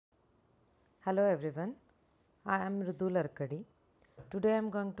Hello everyone, I am Arkadi. Today I am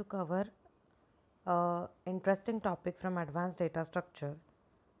going to cover a interesting topic from advanced data structure,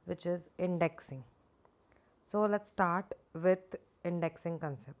 which is indexing. So let's start with indexing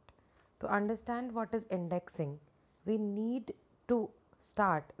concept. To understand what is indexing, we need to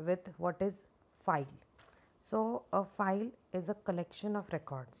start with what is file. So a file is a collection of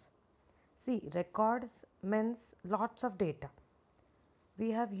records. See, records means lots of data. We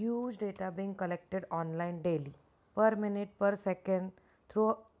have huge data being collected online daily, per minute, per second,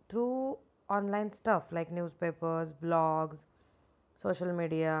 through online stuff like newspapers, blogs, social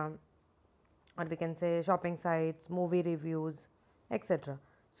media, or we can say shopping sites, movie reviews, etc.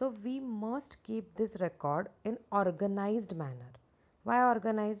 So we must keep this record in organized manner. Why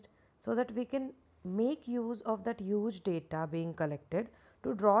organized? So that we can make use of that huge data being collected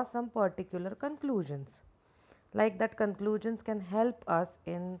to draw some particular conclusions. Like that conclusions can help us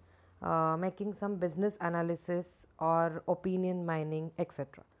in making some business analysis or opinion mining,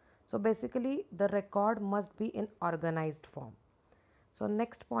 etc. So basically the record must be in organized form. So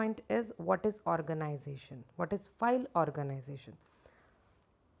next point is, what is organization? What is file organization?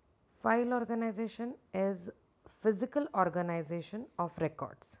 File organization is physical organization of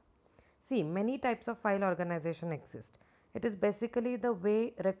records. See, many types of file organization exist. It is basically the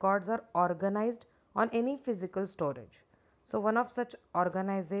way records are organized on any physical storage. So one of such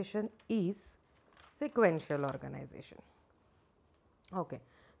organization is sequential organization. Okay,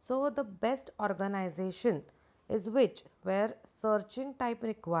 so the best organization is which, where searching type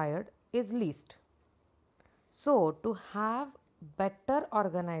required is least. So to have better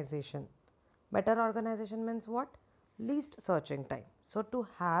organization means what? Least searching time. So to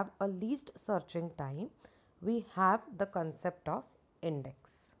have a least searching time, we have the concept of index.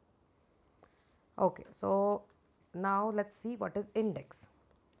 Okay, so now let's see what is index.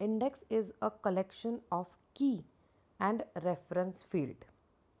 Index is a collection of key and reference field.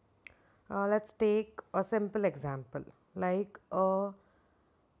 Let's take a simple example like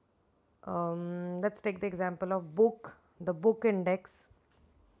let's take the example of book, the book index.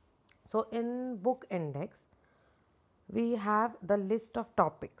 So in book index, we have the list of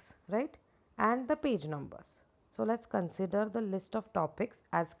topics, right, and the page numbers. So let's consider the list of topics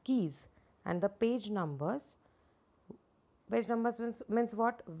as keys and the page numbers means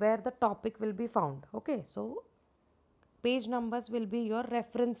what, where the topic will be found. Okay, so page numbers will be your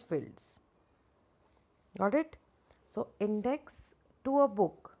reference fields. Got it? So index to a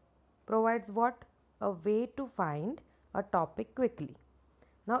book provides what? A way to find a topic quickly.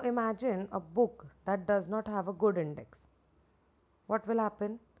 Now imagine a book that does not have a good index. What will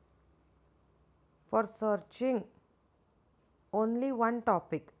happen? For searching only one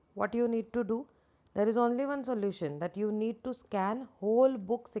topic, what you need to do? There is only one solution, that you need to scan whole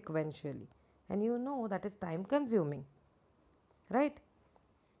book sequentially, and you know that is time consuming, right?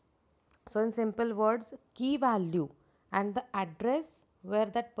 So in simple words, key value and the address where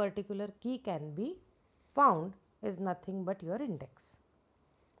that particular key can be found is nothing but your index.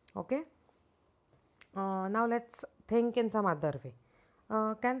 Okay. Now let's think in some other way.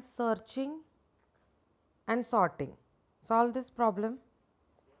 Can searching and sorting solve this problem?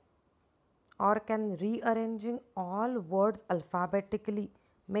 Or can rearranging all words alphabetically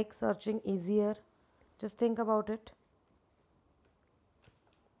make searching easier? Just think about it.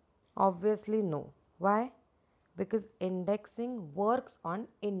 Obviously no. Why? Because indexing works on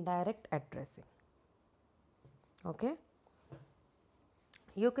indirect addressing. Okay,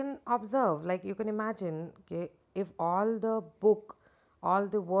 you can observe, like you can imagine, okay, if all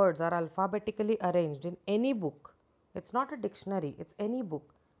the words are alphabetically arranged in any book, it's not a dictionary, it's any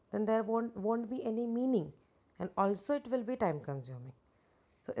book, then there won't be any meaning, and also it will be time consuming,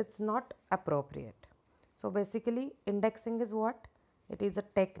 so it's not appropriate. So basically indexing is what? It is a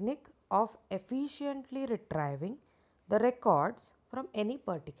technique of efficiently retrieving the records from any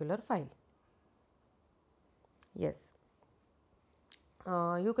particular file. Yes.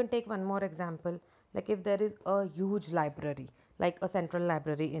 You can take one more example, like if there is a huge library, like a central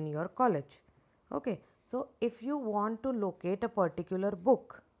library in your college. Okay, so if you want to locate a particular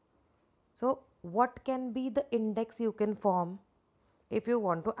book, so what can be the index you can form if you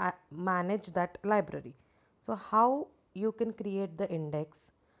want to manage that library? So how you can create the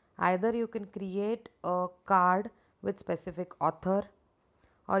index? Either you can create a card with specific author,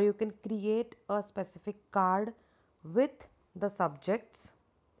 or you can create a specific card with the subjects,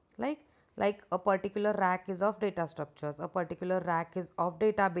 like like a particular rack is of data structures, a particular rack is of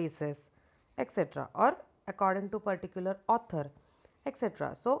databases, etc., or according to particular author,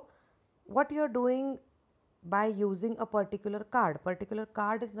 etc. So what you are doing by using a particular card. Particular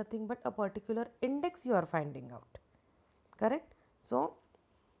card is nothing but a particular index you are finding out, correct? So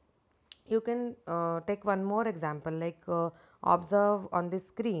you can take one more example, like observe on the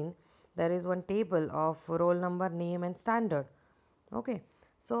screen there is one table of roll number, name and standard. Okay,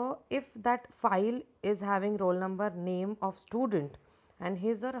 so if that file is having roll number, name of student and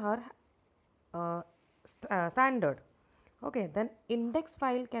his or her standard, okay, then index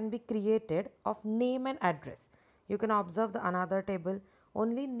file can be created of name and address. You can observe the another table,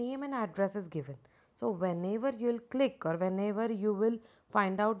 only name and address is given. So whenever you will click or whenever you will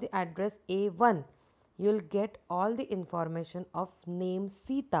find out the address A1, you will get all the information of name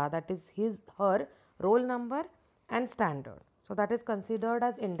Sita, that is his her roll number and standard. So that is considered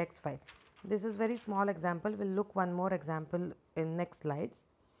as index file. This is very small example. We'll look one more example in next slides.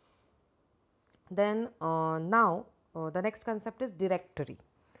 Then now the next concept is directory.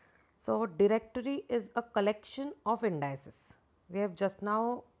 So directory is a collection of indices. We have just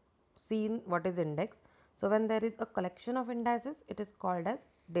now seen what is index. So when there is a collection of indices, it is called as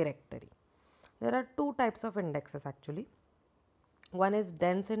directory. There are two types of indexes actually. One is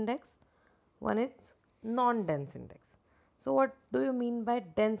dense index, one is non-dense index. So what do you mean by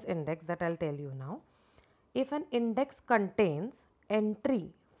dense index? That I'll tell you now. If an index contains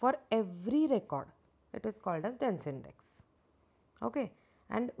entry for every record, it is called as dense index. Okay,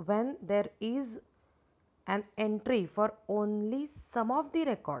 and when there is an entry for only some of the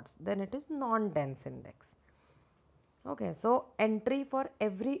records, then it is non-dense index. Okay, so entry for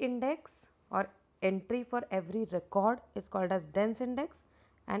every index or entry for every record is called as dense index,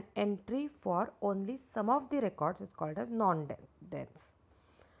 and entry for only some of the records is called as non-dense.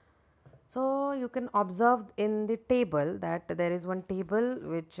 So you can observe in the table that there is one table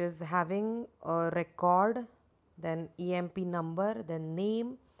which is having a record, then EMP number, then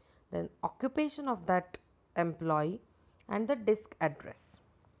name, then occupation of that employee and the disk address.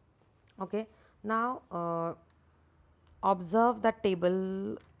 Okay, now observe that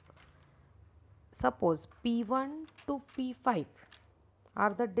table. Suppose P1 to P5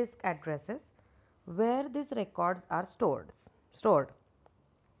 are the disk addresses where these records are stored.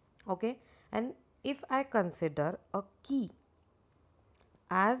 Okay, and if I consider a key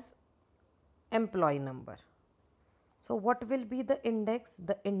as employee number, so what will be the index?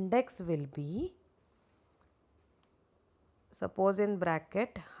 The index will be, suppose in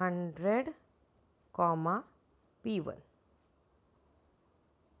bracket 100 comma P1.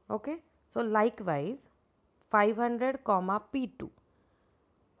 Okay, so likewise 500 comma P2,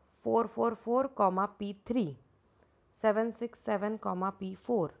 444 comma P3, 767 comma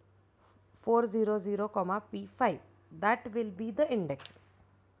P4, 400 comma P5, that will be the indexes,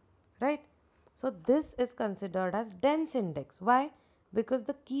 right? So this is considered as dense index. Why? Because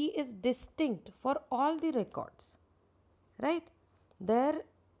the key is distinct for all the records, right? There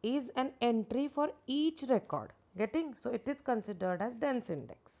is an entry for each record, getting? So it is considered as dense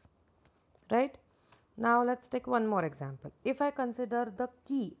index, right? Now let's take one more example. If I consider the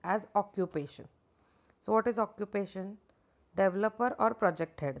key as occupation, so what is occupation? Developer or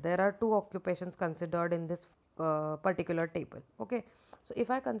project head. There are two occupations considered in this particular table. Okay, so if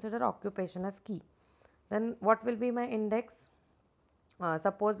I consider occupation as key, then what will be my index?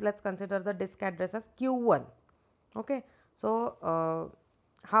 Suppose let's consider the disk address as Q1. Okay, so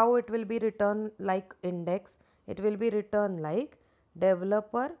how it will be written like index? It will be written like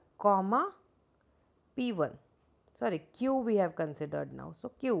developer comma P1. Sorry, Q we have considered now.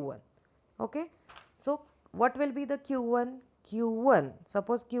 So Q1. Okay, so what will be the Q1? Q1,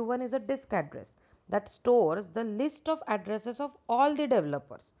 suppose Q1 is a disk address that stores the list of addresses of all the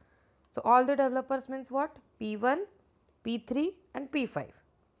developers. So all the developers means what? P1, P3 and P5,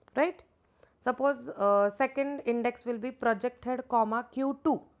 right? Suppose second index will be project head comma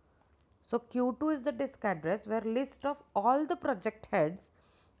Q2. So Q2 is the disk address where list of all the project heads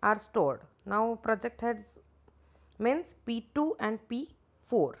are stored. Now project heads means P2 and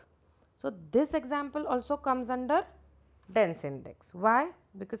P4. So this example also comes under dense index. Why?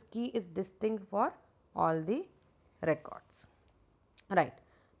 Because key is distinct for all the records. Right.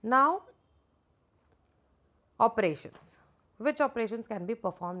 Now operations. Which operations can be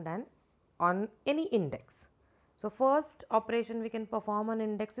performed on any index? So first operation we can perform on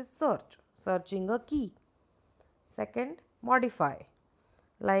index is search, searching a key. Second, modify,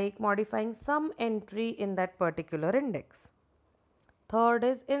 like modifying some entry in that particular index. Third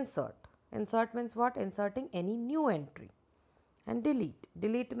is insert. Insert means what? Inserting any new entry. And delete.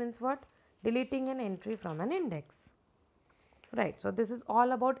 Delete means what? Deleting an entry from an index. Right. So this is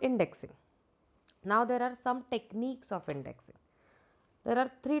all about indexing. Now there are some techniques of indexing. There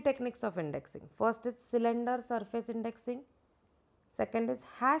are three techniques of indexing. First is cylinder surface indexing, second is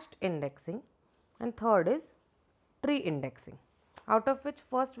hashed indexing, and third is tree indexing. Out of which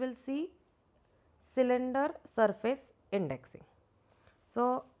first we'll see cylinder surface indexing.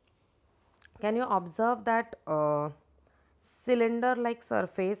 So can you observe that cylinder like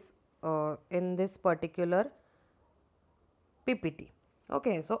surface in this particular PPT?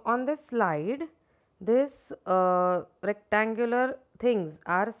 Okay, so on this slide, this rectangular things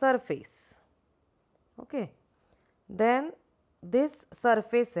are surface. Okay, then these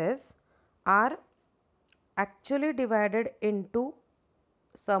surfaces are actually divided into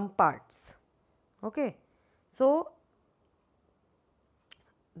some parts. Okay, so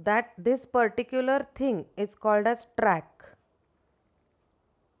that this particular thing is called as track.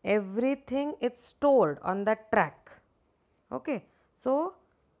 Everything is stored on that track. Okay, so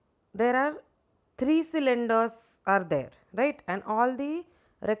there are three cylinders are there, right, and all the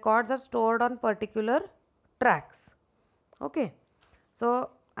records are stored on particular tracks. Okay, so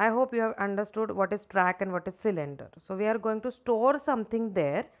I hope you have understood what is track and what is cylinder. So we are going to store something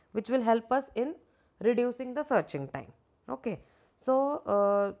there which will help us in reducing the searching time. Okay,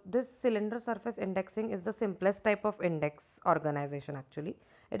 so this cylinder surface indexing is the simplest type of index organization. Actually,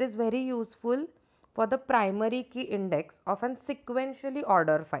 it is very useful for the primary key index of an sequentially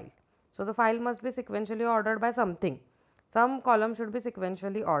ordered file. So the file must be sequentially ordered by something. Some column should be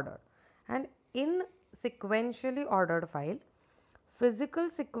sequentially ordered, and in sequentially ordered file, physical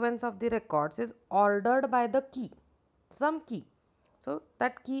sequence of the records is ordered by the key, some key. So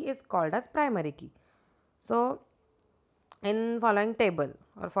that key is called as primary key. So in following table,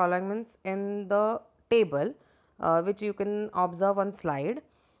 or following means in the table which you can observe on slide,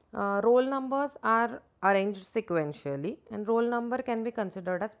 roll numbers are arranged sequentially, and roll number can be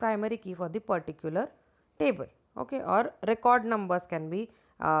considered as primary key for the particular table. Okay, or record numbers can be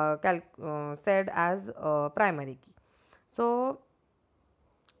said as primary key. So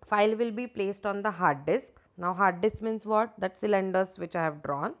file will be placed on the hard disk. Now hard disk means what? That cylinders which I have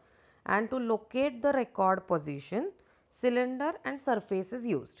drawn, and to locate the record position, cylinder and surface is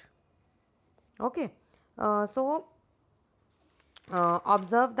used. Okay, so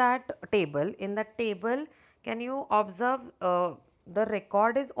observe that table. In that table, can you observe the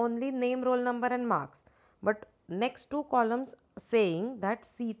record is only name, roll number and marks, but next two columns saying that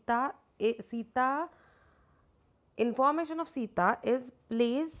Sita information of Sita is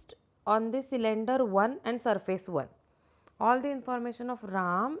placed on the cylinder 1 and surface 1. All the information of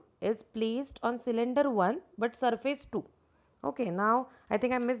Ram is placed on cylinder 1 but surface 2. Okay, now I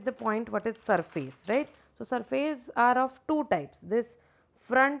think I missed the point. What is surface, right? So surface are of two types. This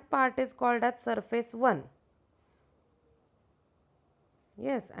front part is called as surface 1.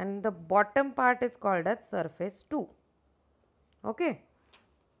 Yes, and the bottom part is called as surface 2. Okay.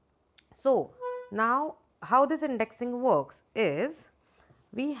 So now how this indexing works is,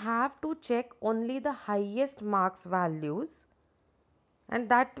 we have to check only the highest marks values and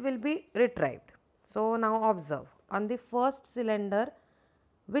that will be retrieved. So now observe on the first cylinder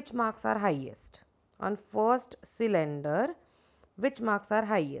which marks are highest. On first cylinder which marks are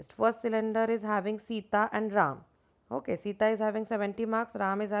highest. First cylinder is having Sita and Ram. Okay, Sita is having 70 marks,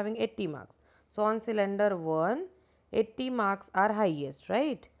 Ram is having 80 marks. So on cylinder 1, 80 marks are highest,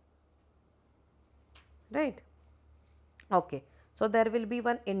 right? Right. Okay, so there will be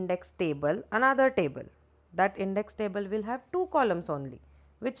one index table, another table. That index table will have two columns only.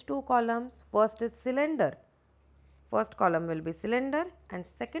 Which two columns? First is cylinder. First column will be cylinder and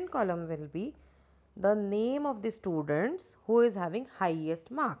second column will be the name of the students who is having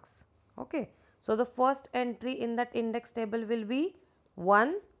highest marks. Okay, so the first entry in that index table will be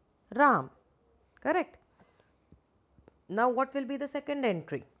 1 Ram. Correct. Now what will be the second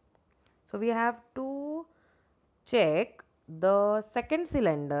entry? So we have to check the second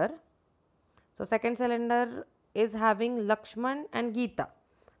cylinder. So second cylinder is having Lakshman and Geeta,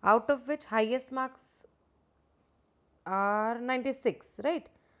 out of which highest marks are 96, right?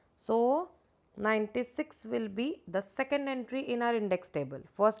 So 96 will be the second entry in our index table.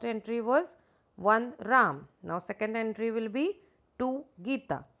 First entry was 1 Ram. Now second entry will be 2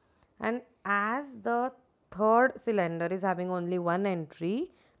 Geeta. And as the third cylinder is having only one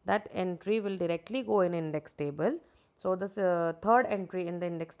entry, that entry will directly go in index table. So this third entry in the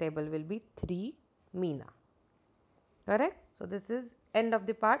index table will be 3 Meena. Correct? So this is end of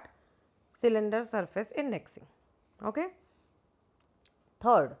the part, cylinder surface indexing. Okay.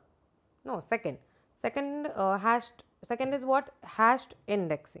 Third, no, second second is what? Hashed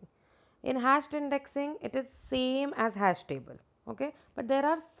indexing. In hashed indexing, it is same as hash table. Okay, but there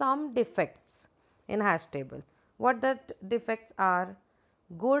are some defects in hash table. What that defects are?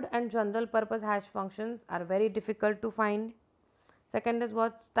 Good and general purpose hash functions are very difficult to find. Second is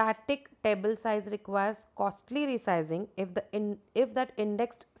what? Static table size requires costly resizing if that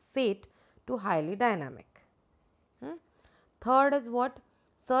indexed set to highly dynamic. Hmm? Third is what?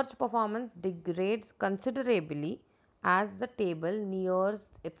 Search performance degrades considerably as the table nears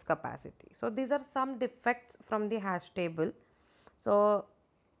its capacity. So these are some defects from the hash table. So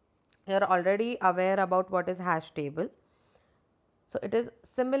you are already aware about what is hash table. So it is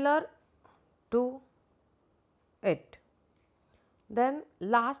similar to it. Then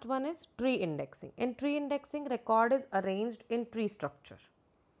last one is tree indexing. In tree indexing, record is arranged in tree structure.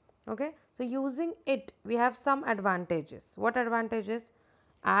 Okay, so using it we have some advantages. What advantages?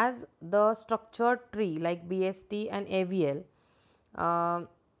 As the structured tree like BST and AVL, uh,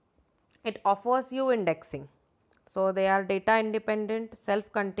 it offers you indexing. So they are data independent,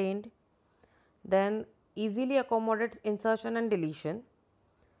 self-contained, then easily accommodates insertion and deletion.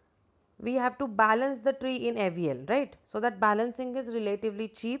 We have to balance the tree in AVL, right? So that balancing is relatively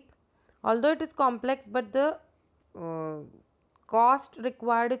cheap, although it is complex, but the uh, cost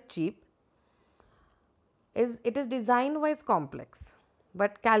required is cheap. It is design wise complex,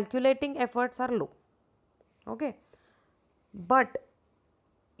 but calculating efforts are low. Okay, but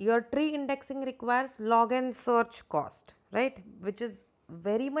your tree indexing requires log and search cost, right, which is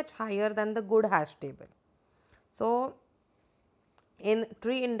very much higher than the good hash table. So in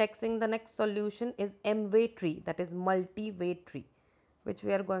tree indexing, the next solution is M-way tree, that is multi-way tree, which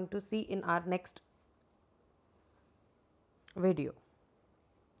we are going to see in our next video.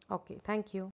 Okay, thank you.